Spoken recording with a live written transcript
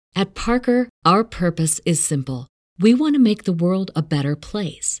At Parker, our purpose is simple. We want to make the world a better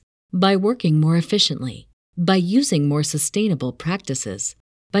place by working more efficiently, by using more sustainable practices,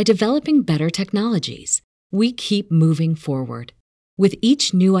 by developing better technologies. We keep moving forward. With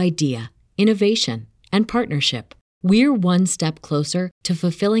each new idea, innovation, and partnership, we're one step closer to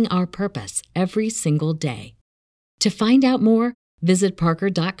fulfilling our purpose every single day. To find out more, visit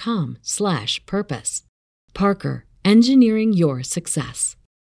parker.com/purpose. Parker, engineering your success.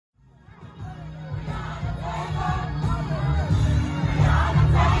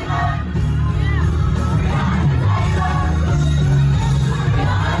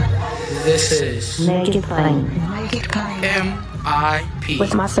 This is Make It Plain. Make It Plain. MIP.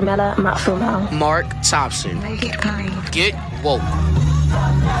 With Masamela Matfumo. Mark Thompson. Make It Plain. Get woke.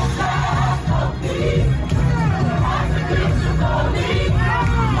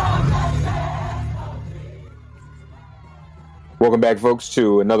 Welcome back, folks,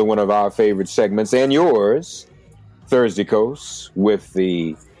 to another one of our favorite segments and yours, Thursday Coast, with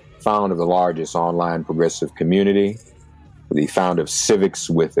the founder of the largest online progressive community, the founder of Civics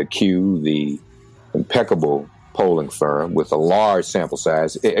with a Q, the impeccable polling firm with a large sample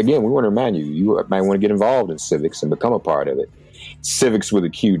size. Again, we want to remind you, you might want to get involved in civics and become a part of it.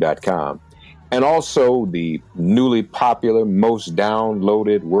 civicswithaq.com. And also the newly popular, most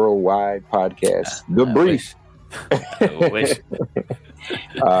downloaded worldwide podcast, The Brief.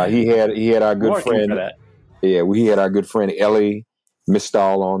 He had our good friend. Yeah, we had our good friend Ellie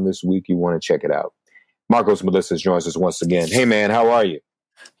Mistal on this week. You want to check it out. Marcos Melissa joins us once again. Hey, man, how are you?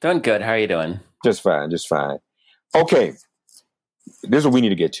 Doing good. How are you doing? Just fine, just fine. Okay, this is what we need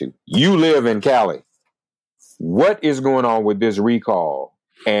to get to. You live in Cali. What is going on with this recall?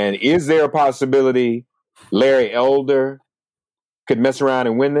 And is there a possibility Larry Elder could mess around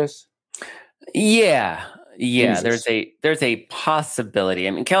and win this? Yeah. Jesus. There's a possibility.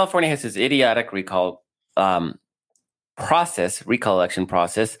 I mean, California has this idiotic recall election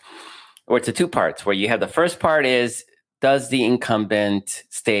process, where it's a two parts, where you have the first part is, does the incumbent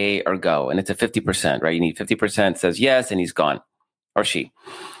stay or go? And it's a 50%, right? You need 50% says yes, and he's gone, or she.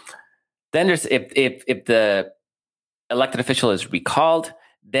 Then there's, if the elected official is recalled,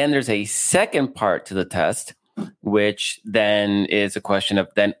 then there's a second part to the test, which then is a question of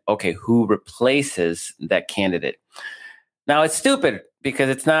okay, who replaces that candidate? Now it's stupid because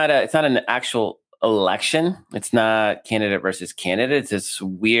it's not an actual election. It's not candidate versus candidate. It's this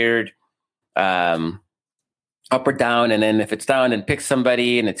weird up or down, and then if it's down, then pick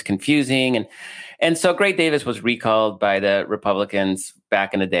somebody, and it's confusing. And so Gray Davis was recalled by the Republicans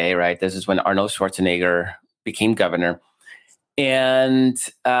back in the day, right? This is when Arnold Schwarzenegger became governor. And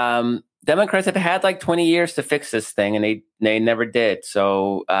Democrats have had like 20 years to fix this thing, and they never did.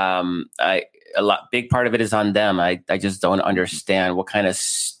 So big part of it is on them. I just don't understand what kind of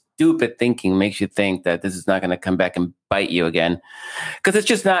stupid thinking makes you think that this is not going to come back and bite you again. Because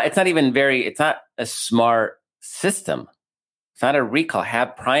it's not a smart system. It's not a recall.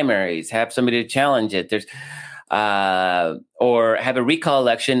 Have primaries, have somebody to challenge it. There's or have a recall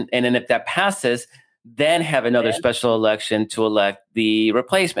election, and then if that passes, then have another special election to elect the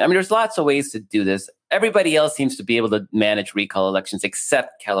replacement. I mean, there's lots of ways to do this. Everybody else seems to be able to manage recall elections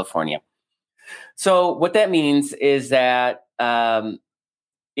except California. So what that means is that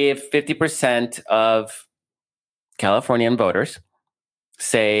if 50% of Californian voters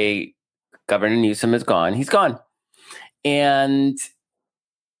say Governor Newsom is gone, he's gone. And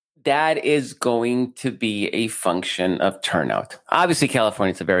that is going to be a function of turnout. Obviously,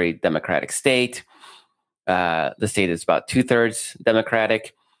 California is a very Democratic state. The state is about 2/3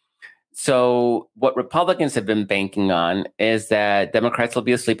 Democratic. So what Republicans have been banking on is that Democrats will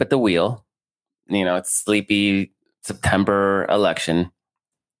be asleep at the wheel. You know, it's sleepy September election,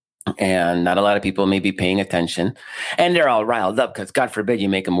 and not a lot of people may be paying attention. And they're all riled up because, God forbid, you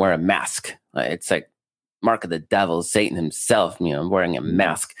make them wear a mask. It's like mark of the devil, Satan himself, wearing a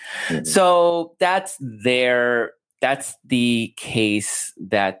mask. Mm-hmm. So that's the case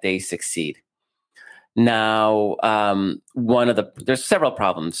that they succeed. Now, there's several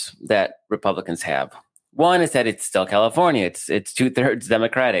problems that Republicans have. One is that it's still California. It's 2/3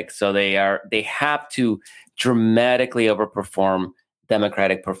 Democratic. So they have to dramatically overperform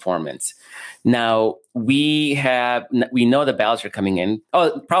Democratic performance. Now, we know the ballots are coming in.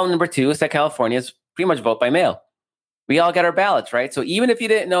 Oh, problem number two is that California is pretty much vote by mail. We all get our ballots, right? So even if you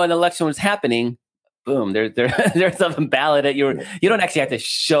didn't know an election was happening, boom, there's a ballot that you don't actually have to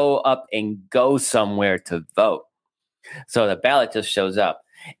show up and go somewhere to vote. So the ballot just shows up.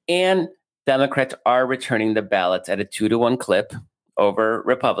 And Democrats are returning the ballots at a 2-to-1 clip over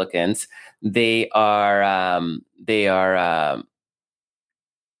Republicans. They are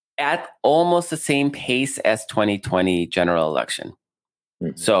at almost the same pace as 2020 general election.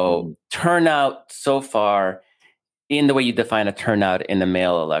 Mm-hmm. So turnout so far, in the way you define a turnout in the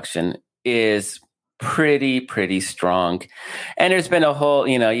mail election, is pretty strong. And there's been a whole,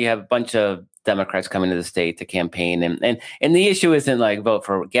 you have a bunch of Democrats coming to the state to campaign. And the issue isn't like vote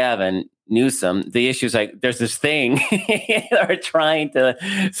for Gavin Newsom. The issue is like there's this thing they're trying to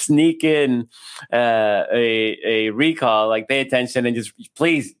sneak in a recall, like pay attention and just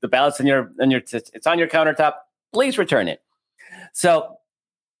please, the ballot's it's on your countertop, please return it. So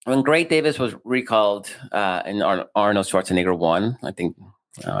when Gray Davis was recalled and Arnold Schwarzenegger won, I think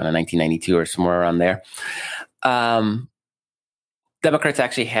in 1992 or somewhere around there, Democrats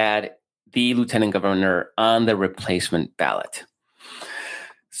actually had the lieutenant governor on the replacement ballot.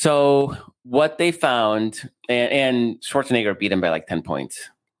 So what they found, and Schwarzenegger beat him by like 10 points.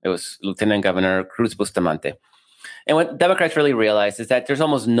 It was Lieutenant Governor Cruz Bustamante. And what Democrats really realized is that there's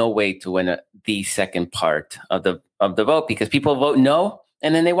almost no way to win the second part of the vote, because people vote no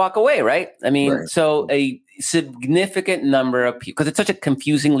and then they walk away, right? I mean, right. So a significant number of people, because it's such a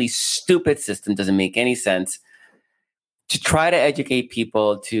confusingly stupid system, doesn't make any sense, to try to educate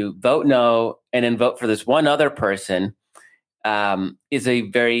people to vote no and then vote for this one other person is a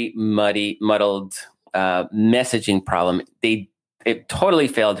very muddled messaging problem. It totally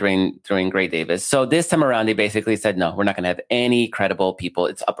failed during Gray Davis. So this time around, they basically said, no, we're not going to have any credible people.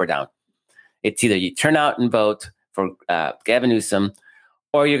 It's up or down. It's either you turn out and vote for Gavin Newsom,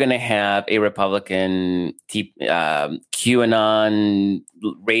 or you're going to have a Republican QAnon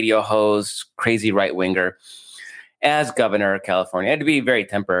radio host, crazy right-winger, as governor of California. It had to be very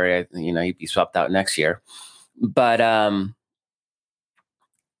temporary. He'd be swapped out next year. But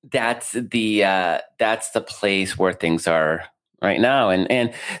that's the place where things are right now.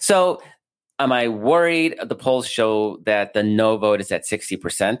 And so am I worried? The polls show that the no vote is at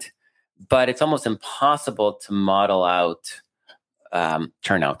 60%, but it's almost impossible to model out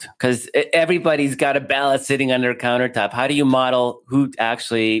turnout because everybody's got a ballot sitting on their countertop. How do you model who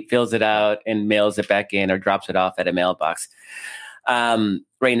actually fills it out and mails it back in or drops it off at a mailbox?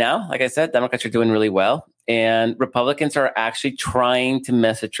 Right now, like I said, Democrats are doing really well, and Republicans are actually trying to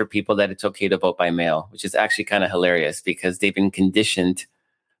message for people that it's okay to vote by mail, which is actually kind of hilarious because they've been conditioned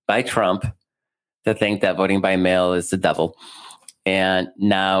by Trump to think that voting by mail is the devil. And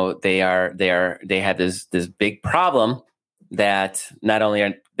now they have this big problem that not only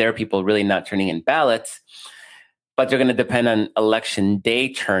are there people really not turning in ballots, but they're going to depend on election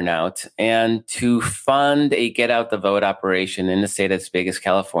day turnout. And to fund a get out the vote operation in a state as big as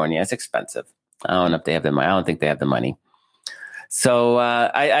California is expensive. I don't know if they have the money. I don't think they have the money. So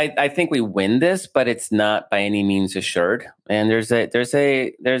I think we win this, but it's not by any means assured. And there's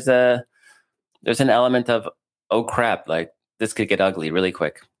an element of, oh crap, like this could get ugly really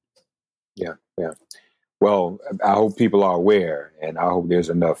quick. Yeah. Well, I hope people are aware, and I hope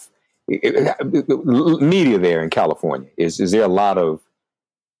there's enough media there in California. Is there a lot of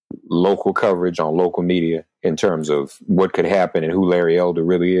local coverage on local media in terms of what could happen and who Larry Elder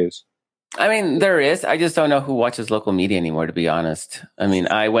really is? I mean, there is. I just don't know who watches local media anymore, to be honest. I mean,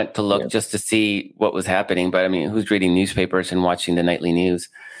 I went to look just to see what was happening, but I mean, who's reading newspapers and watching the nightly news?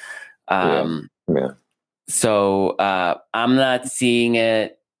 So I'm not seeing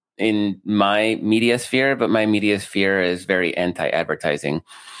it in my media sphere, but my media sphere is very anti-advertising.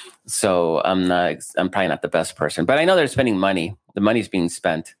 So I'm probably not the best person, but I know they're spending money. The money's being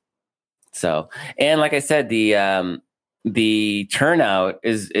spent. So, and like I said, the turnout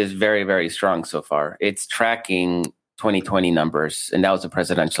is very, very strong so far. It's tracking 2020 numbers, and that was a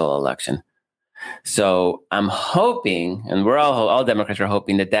presidential election. So I'm hoping, and we're all Democrats are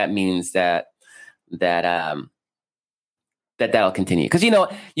hoping that means that'll continue. Because,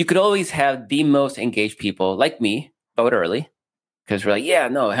 you could always have the most engaged people like me vote early because we're like, yeah,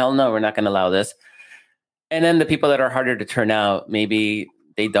 no, hell no, we're not going to allow this. And then the people that are harder to turn out, maybe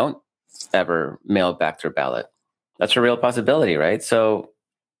they don't ever mail back their ballot. That's a real possibility, right? So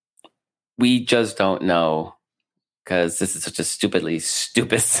we just don't know because this is such a stupid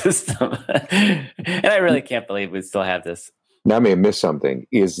system. And I really can't believe we still have this. Now, I may have missed something.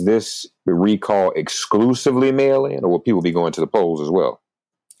 Is this recall exclusively mail-in, or will people be going to the polls as well?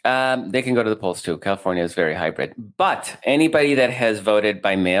 They can go to the polls too. California is very hybrid. But anybody that has voted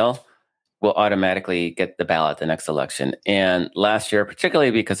by mail will automatically get the ballot the next election. And last year, particularly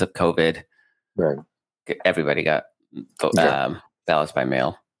because of COVID, right, everybody got ballots by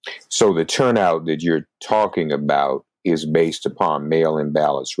mail. So the turnout that you're talking about is based upon mail-in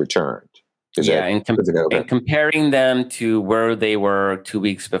ballots returned. And comparing them to where they were 2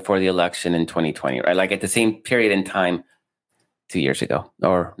 weeks before the election in 2020, right? Like at the same period in time 2 years ago.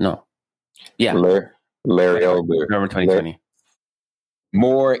 Or no. Yeah. Larry Elder. November 2020.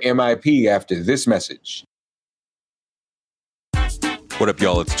 More MIP after this message. What up,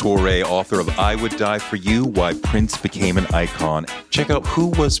 y'all? It's Touré, author of I Would Die For You, Why Prince Became an Icon. Check out Who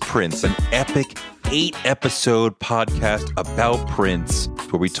Was Prince, an epic 8-episode podcast about Prince,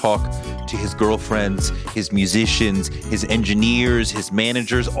 where we talk to his girlfriends, his musicians, his engineers, his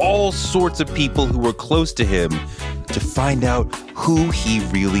managers, all sorts of people who were close to him to find out who he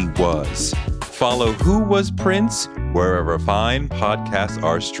really was. Follow Who Was Prince wherever fine podcasts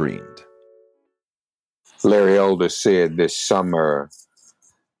are streamed. Larry Elder said this summer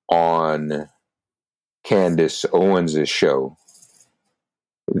on Candace Owens' show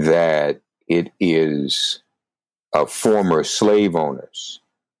that it is former slave owners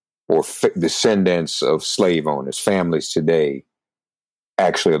or descendants of slave owners, families today,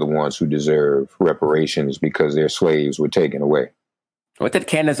 actually are the ones who deserve reparations because their slaves were taken away. What did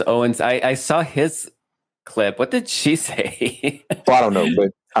Candace Owens? I saw his clip. What did she say? Well, I don't know,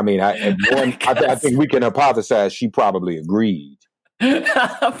 but I mean, I think we can hypothesize she probably agreed.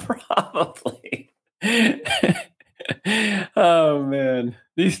 Probably. Oh man,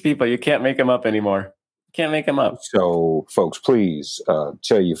 these people, you can't make them up anymore. Can't make them up. So, folks, please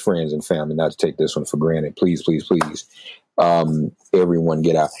tell your friends and family not to take this one for granted. Please, please, please. Everyone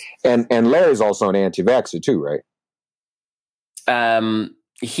get out. And Larry's also an anti-vaxxer too, right?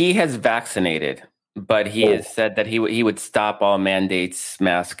 He has vaccinated, but he has said that he would stop all mandates,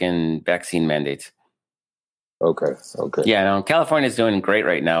 mask and vaccine mandates. Okay. Yeah, no, California is doing great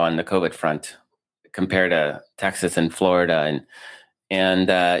right now on the COVID front compared to Texas and Florida, and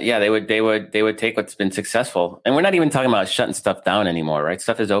they would take what's been successful. And we're not even talking about shutting stuff down anymore, right?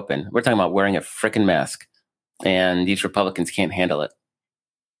 Stuff is open. We're talking about wearing a freaking mask, and these Republicans can't handle it.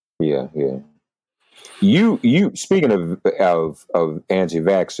 Yeah. You speaking of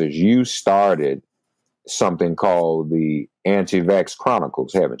anti-vaxxers, you started something called the Anti-Vax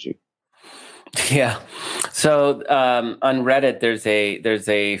Chronicles, haven't you? Yeah. So on Reddit, there's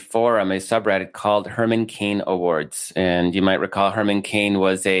a forum, a subreddit called Herman Cain Awards, and you might recall Herman Cain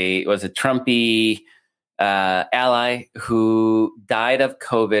was a Trumpy ally who died of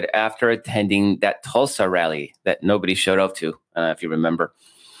COVID after attending that Tulsa rally that nobody showed up to, if you remember.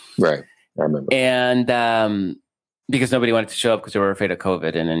 Right, I remember. And because nobody wanted to show up because they were afraid of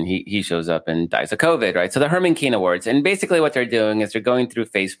COVID, and then he shows up and dies of COVID, right? So the Herman Cain Awards, and basically what they're doing is they're going through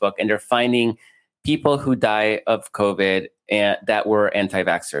Facebook and they're finding people who die of COVID and that were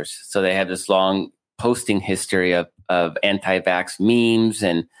anti-vaxxers. So they have this long posting history of anti-vax memes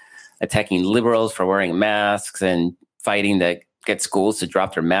and attacking liberals for wearing masks and fighting to get schools to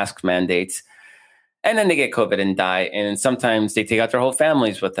drop their mask mandates. And then they get COVID and die. And sometimes they take out their whole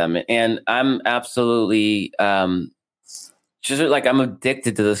families with them. And I'm absolutely I'm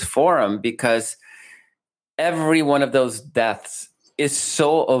addicted to this forum because every one of those deaths is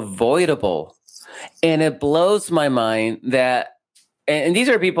so avoidable. And it blows my mind that, and these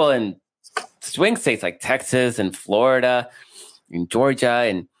are people in swing states like Texas and Florida and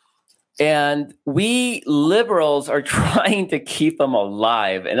Georgia, and we liberals are trying to keep them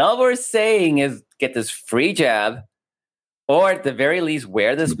alive. And all we're saying is get this free jab, or at the very least,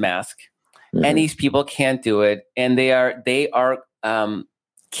 wear this mask. Mm-hmm. And these people can't do it. And they are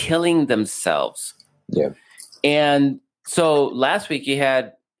killing themselves. Yeah. And so last week you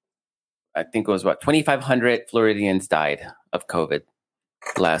had, I think it was 2,500 Floridians died of COVID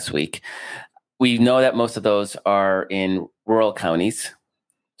last week. We know that most of those are in rural counties.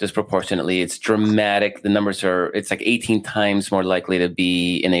 Disproportionately, it's dramatic. The numbers it's like 18 times more likely to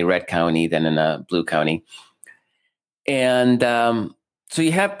be in a red county than in a blue county. And so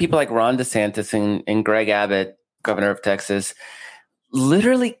you have people like Ron DeSantis and Greg Abbott, governor of Texas,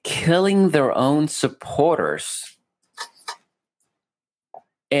 literally killing their own supporters.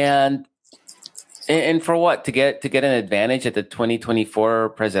 And for what? To get an advantage at the 2024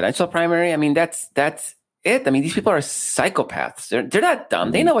 presidential primary? I mean, that's it. I mean, these people are psychopaths. They're not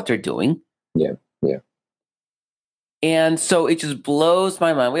dumb. They know what they're doing. Yeah. And so it just blows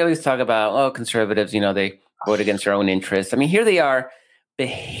my mind. We always talk about, conservatives, they vote against their own interests. I mean, here they are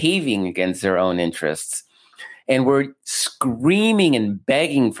behaving against their own interests. And we're screaming and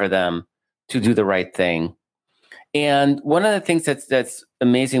begging for them to do the right thing. And one of the things that's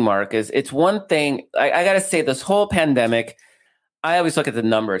amazing, Mark, is it's one thing, I got to say, this whole pandemic, I always look at the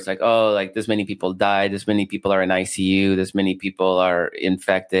numbers like, this many people died, this many people are in ICU, this many people are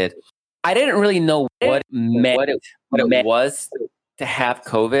infected. I didn't really know what it was to have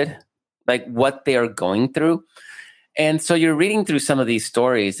COVID, like what they are going through. And so you're reading through some of these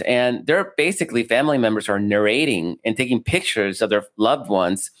stories, and they're basically family members are narrating and taking pictures of their loved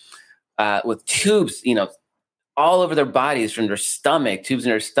ones with tubes, all over their bodies, from their stomach, tubes in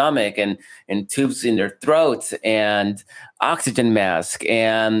their stomach and tubes in their throats and oxygen mask.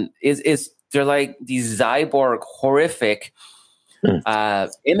 And they're like these cyborg horrific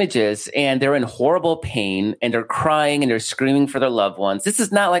images, and they're in horrible pain, and they're crying and they're screaming for their loved ones. This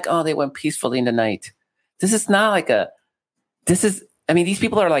is not like, oh, they went peacefully in the night. This is not like these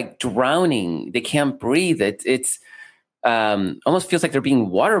people are like drowning. They can't breathe. It's almost feels like they're being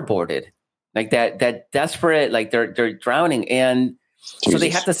waterboarded, like that desperate, like they're drowning. And Jesus. So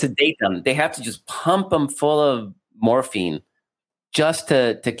they have to sedate them. They have to just pump them full of morphine just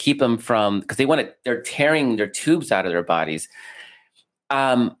to keep them from, because they're tearing their tubes out of their bodies.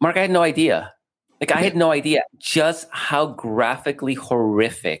 Mark, I had no idea. I had no idea just how graphically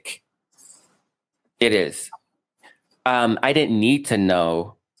horrific it is. I didn't need to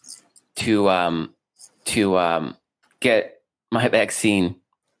know to get my vaccine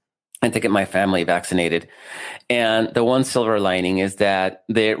and to get my family vaccinated. And the one silver lining is that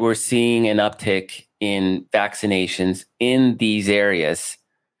we're seeing an uptick in vaccinations in these areas.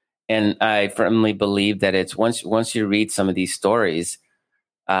 And I firmly believe that it's once you read some of these stories,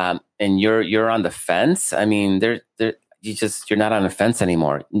 and you're on the fence. I mean, you're not on the fence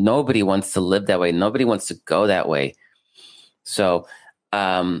anymore. Nobody wants to live that way. Nobody wants to go that way. So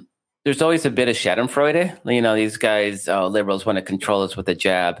there's always a bit of Schadenfreude. These guys, liberals, want to control us with a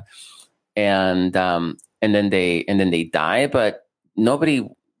jab, and then they die. But nobody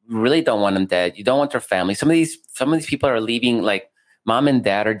really don't want them dead. You don't want their family. Some of these people are leaving, like mom and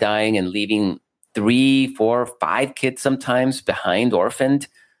dad are dying and leaving 3, 4, 5 kids sometimes behind, orphaned.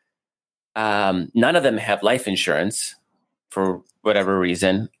 None of them have life insurance for whatever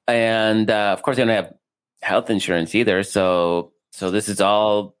reason. And of course, they don't have health insurance either. So this is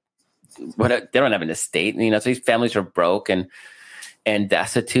all they don't have an estate. So these families are broke and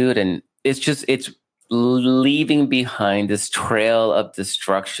destitute. And it's leaving behind this trail of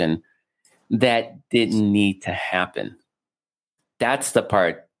destruction that didn't need to happen. That's the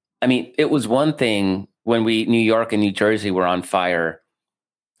part. I mean, it was one thing when New York and New Jersey were on fire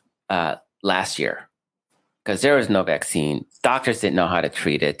last year, because there was no vaccine. Doctors didn't know how to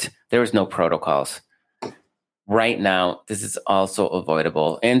treat it. There was no protocols. Right now, this is also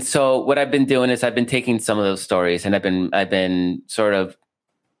avoidable. And so what I've been doing is I've been taking some of those stories, and I've been sort of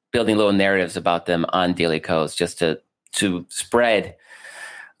building little narratives about them on Daily Kos just to spread.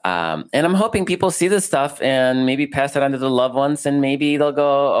 And I'm hoping people see this stuff and maybe pass it on to their loved ones, and maybe they'll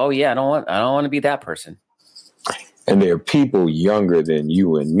go, oh yeah, I don't want to be that person. And there are people younger than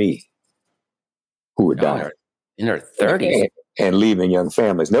you and me who are dying in their 30s and leaving young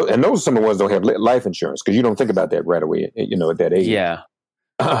families. No, and those are some of the ones that don't have life insurance, because you don't think about that right away, at that age. Yeah.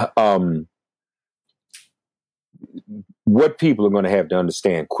 What people are going to have to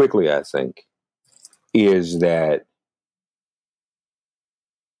understand quickly, I think, is that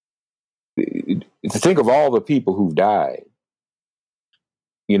to think of all the people who've died,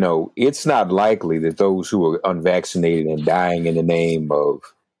 it's not likely that those who are unvaccinated and dying in the name of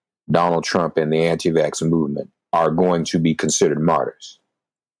Donald Trump and the anti-vax movement are going to be considered martyrs.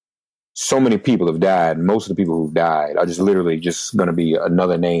 So many people have died. Most of the people who've died are just literally just going to be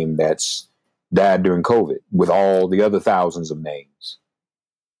another name that's died during COVID, with all the other thousands of names.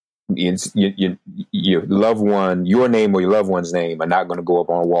 Your loved one, your name or your loved one's name are not going to go up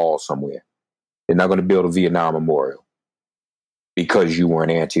on a wall somewhere. They're not going to build a Vietnam memorial because you were an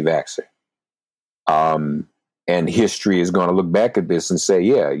anti-vaxxer. And history is going to look back at this and say,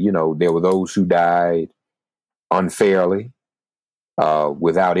 yeah, there were those who died unfairly,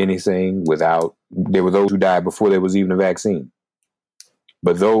 without anything, there were those who died before there was even a vaccine.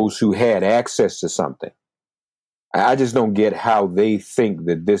 But those who had access to something, I just don't get how they think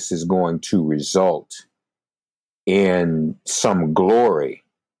that this is going to result in some glory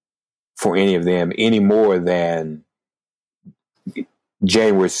for any of them, any more than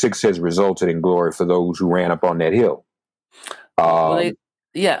January 6th has resulted in glory for those who ran up on that hill.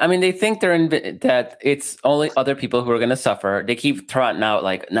 They think that it's only other people who are going to suffer. They keep trotting out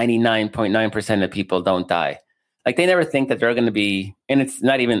like 99.9% of people don't die. Like, they never think that they're going to be, and it's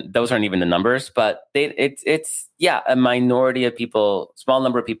not even, those aren't even the numbers, but it's a minority of people, small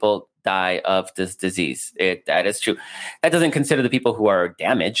number of people die of this disease. That is true. That doesn't consider the people who are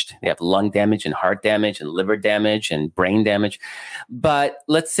damaged. They have lung damage and heart damage and liver damage and brain damage. But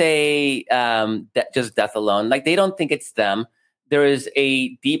let's say that just death alone, like, they don't think it's them. There is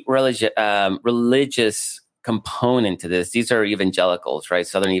a deep religious component to this. These are evangelicals, right?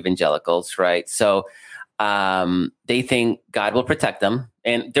 Southern evangelicals, right? So They think God will protect them.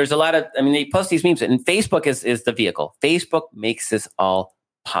 And there's a lot of, they post these memes, and Facebook is the vehicle. Facebook makes this all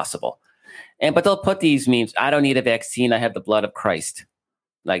possible. But they'll put these memes, I don't need a vaccine, I have the blood of Christ.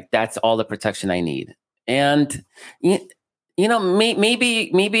 Like, that's all the protection I need. And,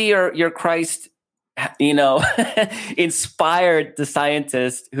 maybe your Christ, inspired the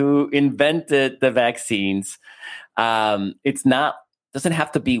scientists who invented the vaccines. It's not, doesn't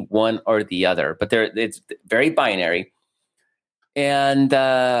have to be one or the other, but it's very binary. And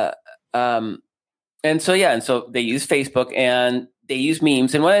so they use Facebook and they use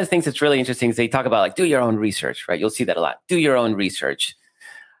memes. And one of the things that's really interesting is they talk about, like, do your own research, right? You'll see that a lot. Do your own research.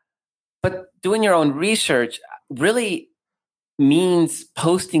 But doing your own research really means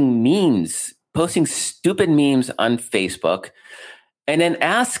posting memes, posting stupid memes on Facebook, and then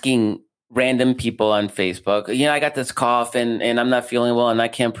asking random people on Facebook, I got this cough and I'm not feeling well and I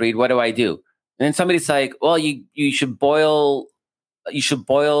can't breathe. What do I do? And then somebody's like, well, you should boil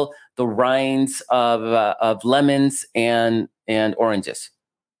the rinds of lemons and oranges,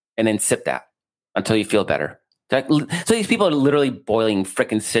 and then sip that until you feel better. So these people are literally boiling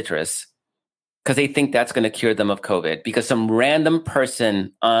freaking citrus because they think that's going to cure them of COVID because some random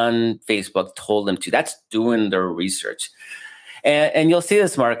person on Facebook told them to. That's doing their research. And you'll see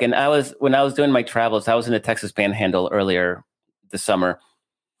this, Mark. And when I was doing my travels, I was in the Texas Panhandle earlier this summer,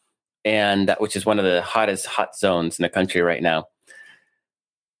 and which is one of the hottest hot zones in the country right now.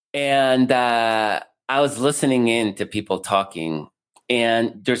 And I was listening in to people talking,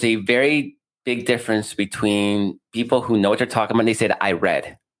 and there's a very big difference between people who know what they're talking about. And they say that I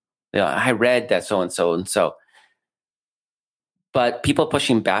read that so and so. But people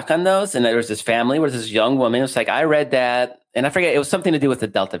pushing back on those, and there was this family where this young woman was like, I read that, and I forget, it was something to do with the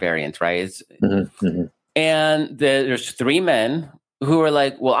Delta variant, right? Mm-hmm. And there's three men who are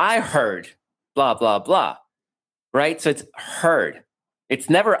like, well, I heard, blah, blah, blah, right? So it's heard. It's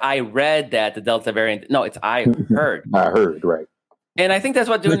never I read that the Delta variant. No, it's I heard. I heard, right. And I think that's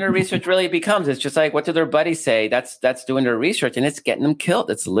what doing their research really becomes. It's just like, what do their buddies say? That's doing their research, and it's getting them killed.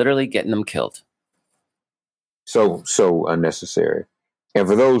 It's literally getting them killed. So unnecessary. And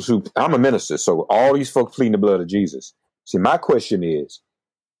for those I'm a minister, so all these folks pleading the blood of Jesus. See, my question is,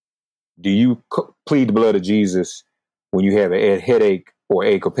 do you plead the blood of Jesus when you have a headache or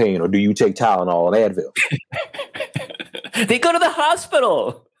ache or pain, or do you take Tylenol and Advil? They go to the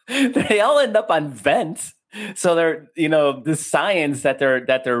hospital. They all end up on vents. So they're, the science that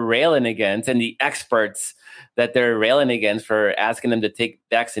they're railing against, and the experts that they're railing against for asking them to take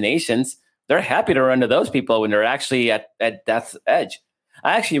vaccinations, they're happy to run to those people when they're actually at death's edge.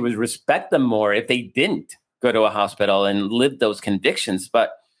 I actually would respect them more if they didn't go to a hospital and live those convictions.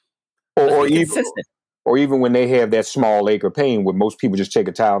 But or even when they have that small ache or pain, where most people just take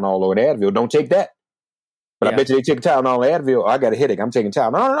a Tylenol or an Advil, don't take that. But yeah. I bet you they take a Tylenol and Advil. I got a headache, I'm taking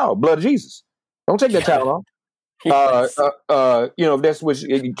Tylenol. No, blood of Jesus. Don't take that Tylenol. Yes. If that's what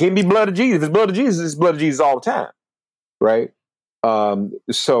it can't be blood of Jesus. If it's blood of Jesus, it's blood of Jesus all the time, right?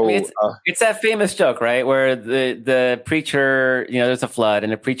 It's that famous joke, right, where the preacher, there's a flood,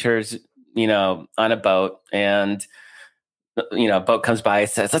 and the preacher's, on a boat, and a boat comes by and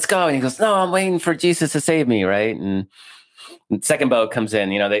says, "Let's go," and he goes, "No, I'm waiting for Jesus to save me," right? And the second boat comes in,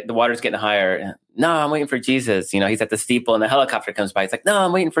 the water's getting higher. "No, I'm waiting for Jesus." He's at the steeple, and the helicopter comes by. It's like, "No,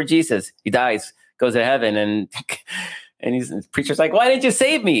 I'm waiting for Jesus." He dies, goes to heaven, and the preacher's like, "Why didn't you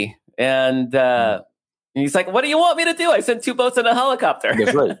save me?" And he's like, "What do you want me to do? I sent two boats and a helicopter."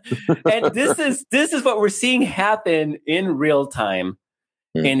 That's right. And this is what we're seeing happen in real time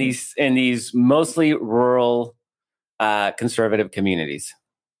in these mostly rural conservative communities.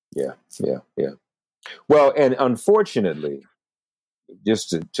 Yeah. Well, and unfortunately,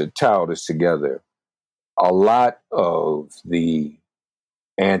 just to tie all this together, a lot of the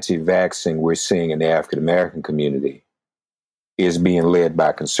anti-vaxxing we're seeing in the African American community is being led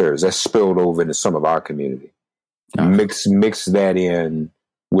by conservatives. That's spilled over into some of our community. Mix that in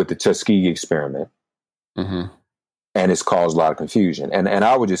with the Tuskegee experiment, and it's caused a lot of confusion. And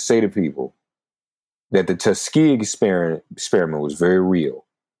I would just say to people that the Tuskegee experiment was very real.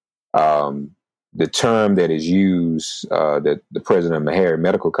 The term that is used, that the president of Meharry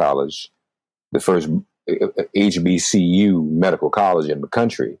Medical College, the first HBCU medical college in the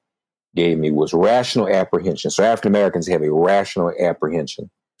country, gave me was rational apprehension. So African Americans have a rational apprehension.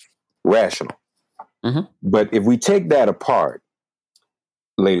 Rational. But if we take that apart,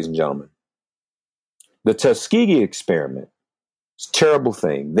 ladies and gentlemen, the Tuskegee experiment is a terrible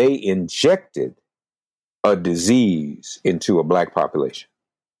thing. They injected a disease into a black population.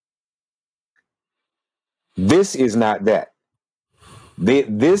 This is not that.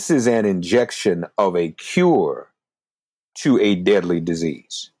 This is an injection of a cure to a deadly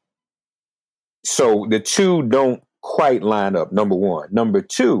disease. So the two don't quite line up, number one. Number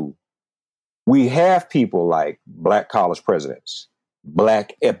two, we have people like Black college presidents,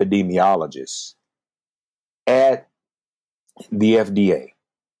 Black epidemiologists at the FDA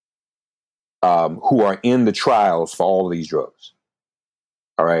who are in the trials for all of these drugs.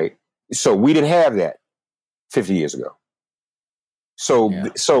 All right. So we didn't have that 50 years ago. So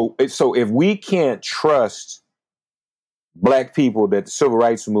if we can't trust Black people that the civil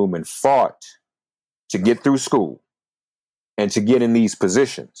rights movement fought to get through school and to get in these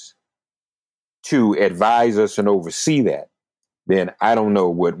positions to advise us and oversee that, then I don't know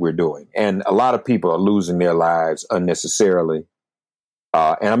what we're doing. And a lot of people are losing their lives unnecessarily.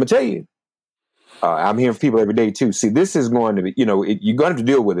 And I'm going to tell you, I'm hearing from people every day too. See, this is going to be, you're going to have to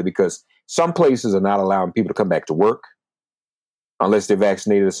deal with it because some places are not allowing people to come back to work unless they're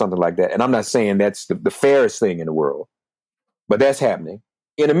vaccinated or something like that. And I'm not saying that's the fairest thing in the world, but that's happening.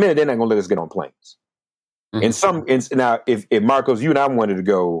 In a minute, they're not going to let us get on planes. Mm-hmm. Now, if Marcos, you and I wanted to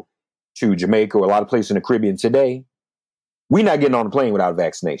go to Jamaica or a lot of places in the Caribbean today, we're not getting on a plane without a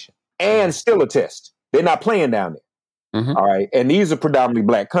vaccination and still a test. They're not playing down there. Mm-hmm. All right. And these are predominantly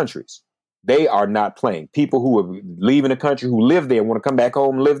Black countries. They are not playing. People who are leaving the country, who live there, want to come back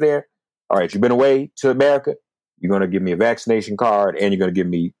home and live there. All right, you've been away to America. You're going to give me a vaccination card and you're going to give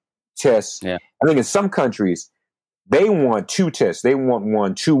me tests. Yeah. I think in some countries, they want 2 tests. They want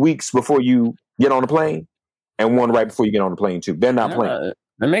one 2 weeks before you get on the plane and one right before you get on the plane too. They're not playing.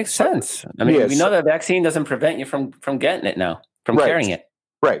 That makes sense. I mean, we know that vaccine doesn't prevent you from getting it now, from carrying it.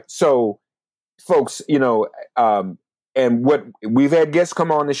 Right. So, folks, and what we've had guests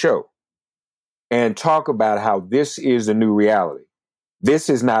come on the show and talk about how this is the new reality. This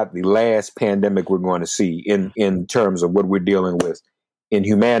is not the last pandemic we're going to see in terms of what we're dealing with in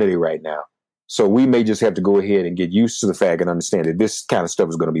humanity right now. So we may just have to go ahead and get used to the fact and understand that this kind of stuff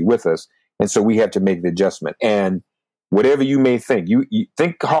is going to be with us. And so we have to make the adjustment. And whatever you may think, you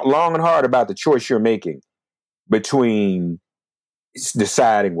think long and hard about the choice you're making between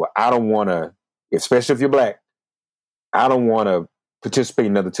deciding, well, I don't want to, especially if you're Black, I don't want to participate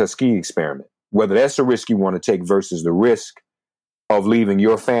in another Tuskegee experiment. Whether that's the risk you want to take versus the risk of leaving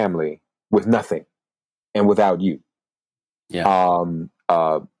your family with nothing and without you. Yeah.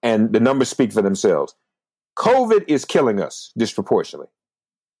 And the numbers speak for themselves. COVID is killing us disproportionately.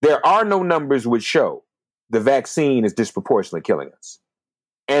 There are no numbers which show the vaccine is disproportionately killing us.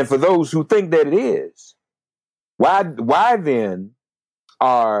 And for those who think that it is, why then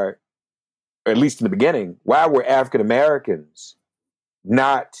are, or at least in the beginning, why were African Americans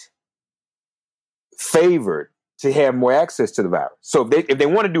not favored to have more access to the virus? So if they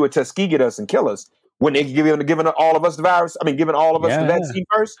want to do a Tuskegee us and kill us, wouldn't they giving all of us the virus? I mean, giving all of us the vaccine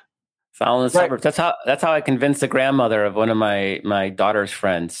first? Following the suburbs. That's how I convinced the grandmother of one of my daughter's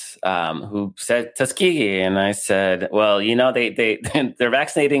friends who said Tuskegee, and I said, well, they're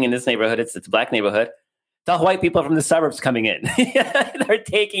vaccinating in this neighborhood. It's a Black neighborhood. It's all white people from the suburbs coming in. They're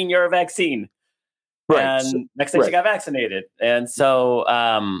taking your vaccine. Right. And next day she got vaccinated. And so,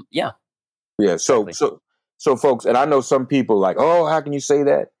 yeah. Yeah. So folks, and I know some people like, oh, how can you say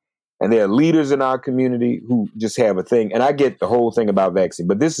that? And there are leaders in our community who just have a thing. And I get the whole thing about vaccine,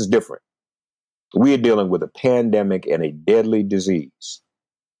 but this is different. We are dealing with a pandemic and a deadly disease.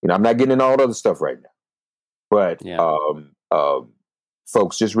 I'm not getting into all the other stuff right now. But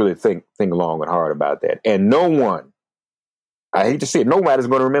folks, just really think long and hard about that. And no one, I hate to say it, nobody's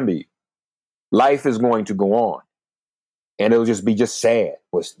going to remember you. Life is going to go on. And it'll just be sad.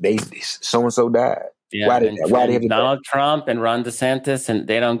 So-and-so died. Yeah, why they have Donald Trump and Ron DeSantis, and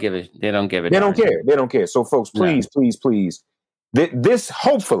they don't give it. They don't care. They don't care. So, folks, please. This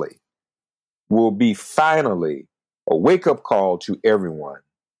hopefully will be finally a wake-up call to everyone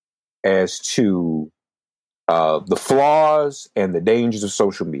as to the flaws and the dangers of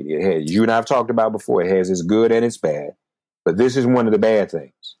social media. You and I have talked about before. It has its good and its bad, but this is one of the bad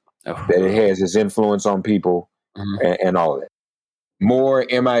things that it has its influence on people and all of that. More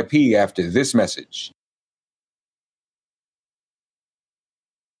MIP after this message.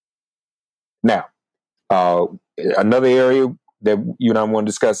 Now, another area that you and I want to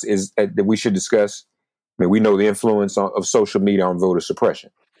discuss is that we should discuss. I mean, we know the influence of social media on voter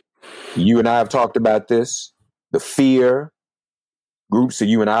suppression. You and I have talked about this. The fear groups that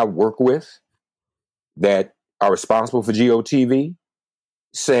you and I work with that are responsible for GOTV,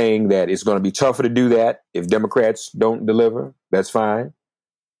 saying that it's going to be tougher to do that if Democrats don't deliver. That's fine.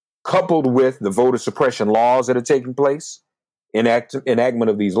 Coupled with the voter suppression laws that are taking place,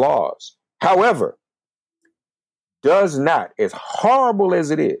 enactment of these laws. However, does not, as horrible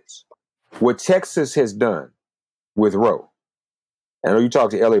as it is, what Texas has done with Roe, I know you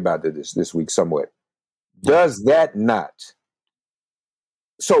talked to Ellie about this week somewhat, does that not?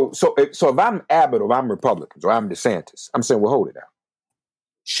 So if I'm Abbott or I'm Republicans or I'm DeSantis, I'm saying, well, hold it out.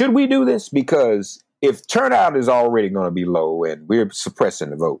 Should we do this? Because if turnout is already going to be low and we're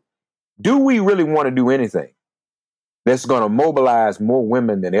suppressing the vote, do we really want to do anything that's going to mobilize more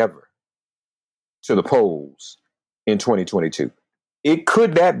women than ever to the polls in 2022?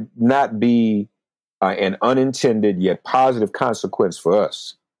 Could that not be an unintended yet positive consequence for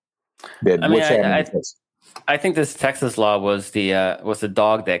us? I think this Texas law was the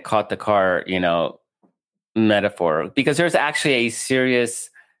dog that caught the car, metaphor, because there's actually a serious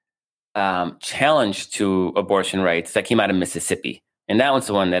challenge to abortion rights that came out of Mississippi. And that one's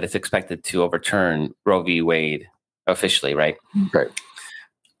the one that is expected to overturn Roe v. Wade officially, right? Right.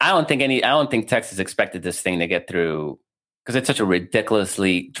 I don't think Texas expected this thing to get through because it's such a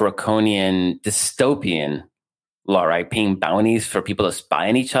ridiculously draconian, dystopian law, right? Paying bounties for people to spy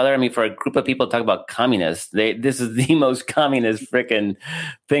on each other. I mean, for a group of people to talk about communists, this is the most communist freaking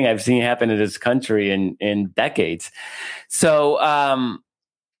thing I've seen happen in this country in decades. So,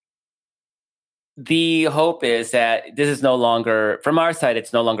 the hope is that this is no longer, from our side,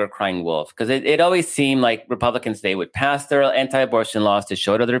 it's no longer crying wolf, because it always seemed like Republicans, they would pass their anti-abortion laws to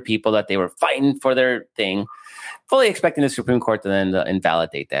show to other people that they were fighting for their thing, fully expecting the Supreme Court to then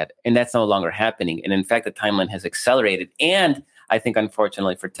invalidate that. And that's no longer happening. And in fact, the timeline has accelerated. And I think,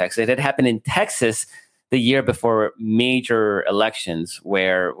 unfortunately for Texas, it had happened in Texas the year before major elections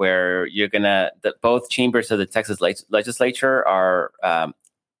where you're going to, both chambers of the Texas legislature are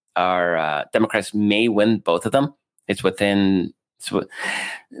Democrats may win both of them. They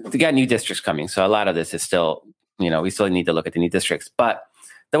got new districts coming. So a lot of this is still, we still need to look at the new districts. But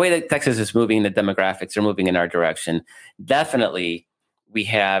the way that Texas is moving, the demographics are moving in our direction. Definitely, we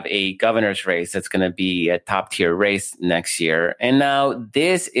have a governor's race that's going to be a top tier race next year. And now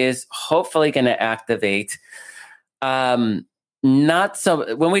this is hopefully going to activate not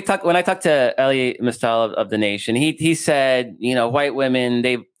so. When I talked to Elie Mystal of The Nation, he said, white women,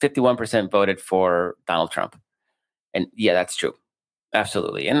 51% voted for Donald Trump, and yeah, that's true,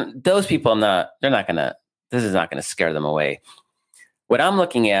 absolutely. And those people, this is not gonna scare them away. What I'm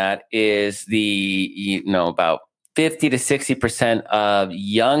looking at is the about 50 to 60% of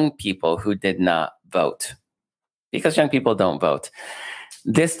young people who did not vote, because young people don't vote.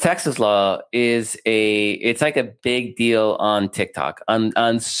 This Texas law it's like a big deal on TikTok,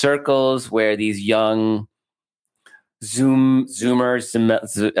 on circles where these young Zoomers,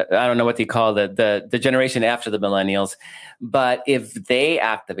 I don't know what they call the generation after the millennials, but if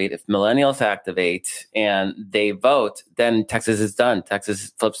millennials activate and they vote, then Texas is done.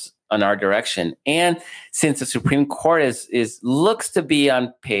 Texas flips on our direction. And since the Supreme Court looks to be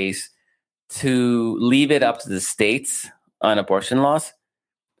on pace to leave it up to the states on abortion laws,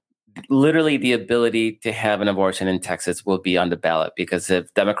 literally the ability to have an abortion in Texas will be on the ballot, because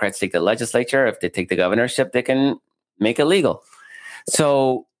if Democrats take the legislature, if they take the governorship, they can make it legal.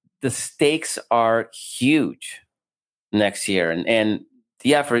 So the stakes are huge next year. And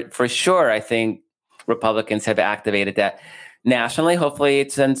yeah, for sure, I think Republicans have activated that nationally. Hopefully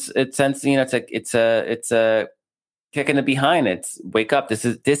it sends it's a kick in the behind. It's wake up. This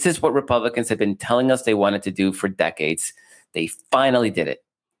is what Republicans have been telling us they wanted to do for decades. They finally did it.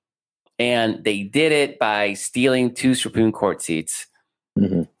 And they did it by stealing 2 Supreme Court seats.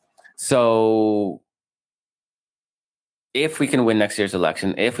 Mm-hmm. So if we can win next year's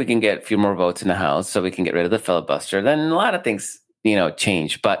election, if we can get a few more votes in the House so we can get rid of the filibuster, then a lot of things,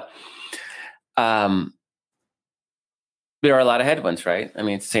 change. But there are a lot of headwinds, right? I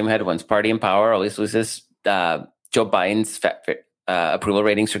mean, it's the same headwinds. Party in power always loses. Joe Biden's approval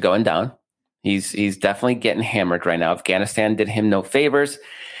ratings are going down. He's definitely getting hammered right now. Afghanistan did him no favors.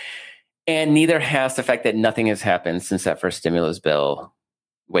 And neither has the fact that nothing has happened since that first stimulus bill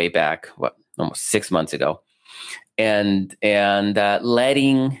way back, almost 6 months ago. And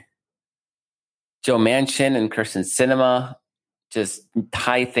letting Joe Manchin and Kyrsten Sinema just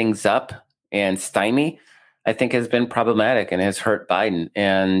tie things up and stymie, I think has been problematic and has hurt Biden.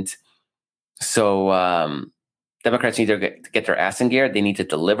 And so Democrats need to get their ass in gear. They need to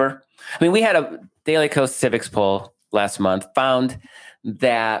deliver. I mean, we had a Daily Kos Civics poll last month found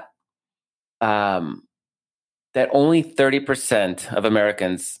that that only 30% of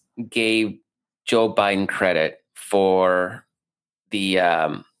Americans gave Joe Biden credit for the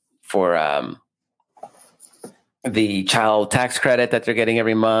child tax credit that they're getting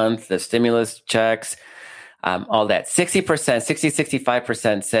every month, the stimulus checks. all that.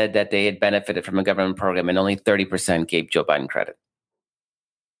 65% said that they had benefited from a government program, and only 30% gave Joe Biden credit.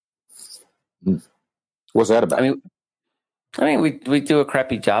 What's that about? I mean, we do a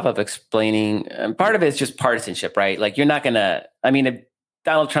crappy job of explaining. Part of it is just partisanship, right? Like, you're not going to, if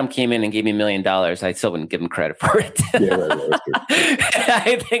Donald Trump came in and gave me $1 million, I still wouldn't give him credit for it. Yeah, right.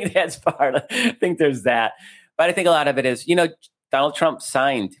 I think that's part of, I think there's that. But I think a lot of it is, Donald Trump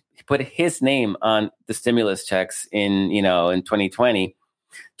he put his name on the stimulus checks in 2020.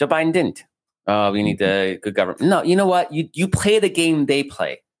 Joe Biden didn't. Oh, we need the good government. No, you know what? You play the game they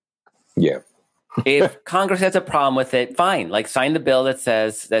play. Yeah. If Congress has a problem with it, fine. Like, sign the bill that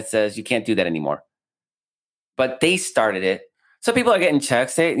says you can't do that anymore. But they started it. So people are getting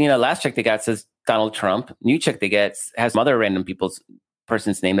checks. Last check they got says Donald Trump. New check they get has some other random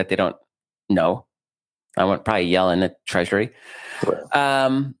person's name that they don't know. I would probably yell in the Treasury. Right.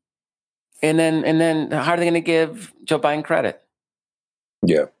 And then how are they going to give Joe Biden credit?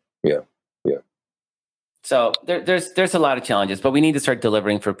 Yeah. So there's a lot of challenges, but we need to start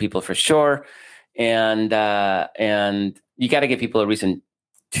delivering for people for sure. And you got to give people a reason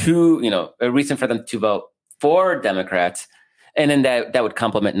for them to vote for Democrats. And then that would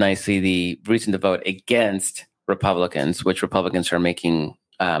complement nicely the reason to vote against Republicans, which Republicans are making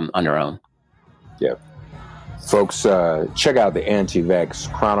on their own. Yeah. Folks, check out the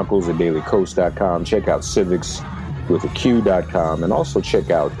Anti-Vax Chronicles at dailycoast.com. Check out civicswithaq.com. And also check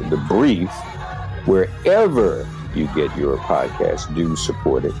out The Brief wherever you get your podcast. Do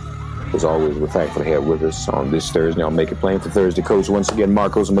support it. As always, we're thankful to have with us on this Thursday. I'll make it plain for Thursday Coast. Once again,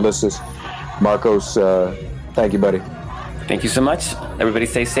 Marcos and Melissa's. Marcos, thank you, buddy. Thank you so much. Everybody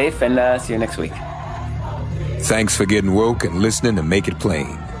stay safe, and see you next week. Thanks for getting woke and listening to Make It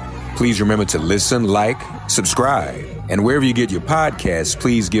Plain. Please remember to listen, like, subscribe, and wherever you get your podcasts,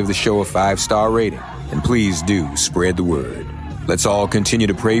 please give the show a 5-star rating. And please do spread the word. Let's all continue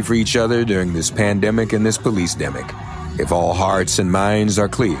to pray for each other during this pandemic and this police-demic. If all hearts and minds are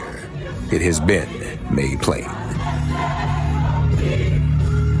clear, it has been made plain.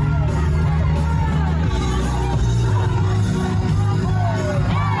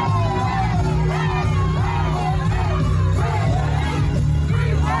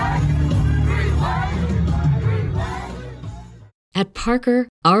 At Parker,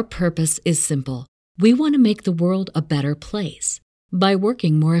 our purpose is simple. We want to make the world a better place by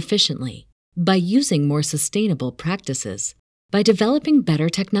working more efficiently, by using more sustainable practices, by developing better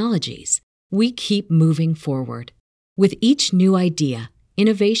technologies. We keep moving forward. With each new idea,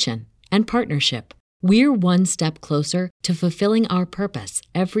 innovation, and partnership, we're one step closer to fulfilling our purpose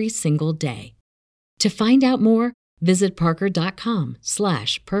every single day. To find out more, visit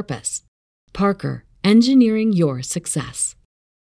parker.com/purpose. Parker, engineering your success.